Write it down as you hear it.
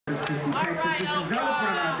Christy, Texas. This is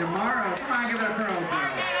Oprah, Demarro. Come on, give it up for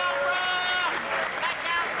Oprah.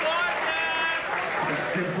 A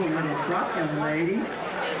simple little truck, young ladies.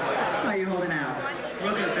 How you holding out?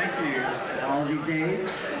 Real good, thank you. All of these days?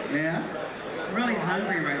 Yeah? I'm really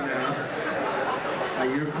hungry right now. Are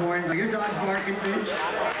your corn? Are your dogs barking, bitch?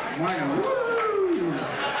 Why woo!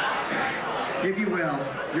 If you will,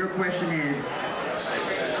 your question is.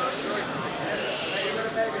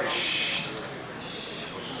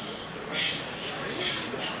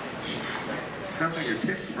 Sounds like your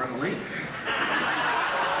tits run late.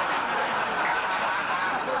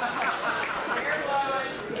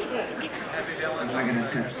 I'm not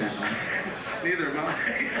gonna touch that one. Neither am I.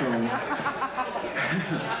 So,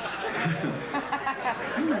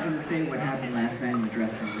 I'm not gonna say what happened last night in the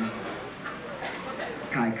dressing room.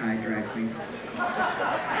 Kai drag queen.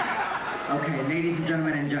 Okay, ladies and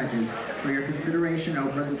gentlemen and judges, for your consideration,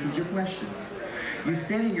 Oprah, this is your question. You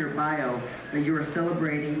said in your bio that you are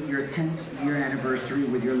celebrating your 10th year anniversary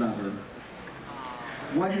with your lover.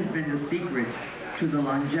 What has been the secret to the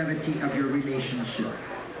longevity of your relationship?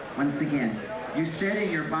 Once again, you said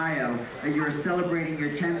in your bio that you are celebrating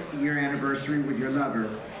your 10th year anniversary with your lover.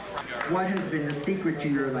 What has been the secret to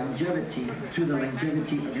your longevity, to the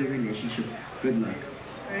longevity of your relationship? Good luck.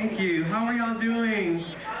 Thank you. How are y'all doing?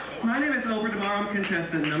 My name is Oprah Demarro. I'm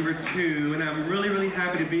contestant number 2, and I'm really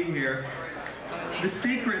happy to be here. The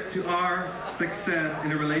secret to our success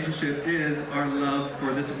in a relationship is our love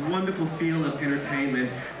for this wonderful field of entertainment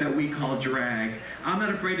that we call drag. I'm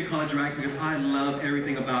not afraid to call it drag because I love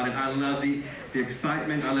everything about it. I love the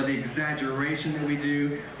excitement, I love the exaggeration that we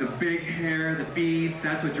do, the big hair, the beads,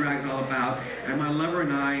 that's what drag's all about. And my lover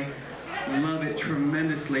and I love it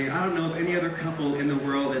tremendously. I don't know of any other couple in the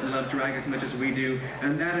world that love drag as much as we do,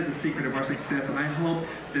 and that is the secret of our success, and I hope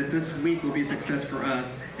that this week will be a success for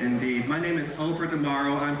us indeed. My name is Oprah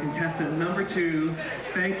Demarro. I'm contestant number 2.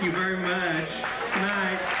 Thank you very much. Good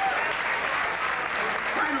night.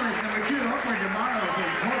 Finalist number 2, Oprah Demarro from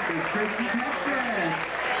Corpus Christi, Texas.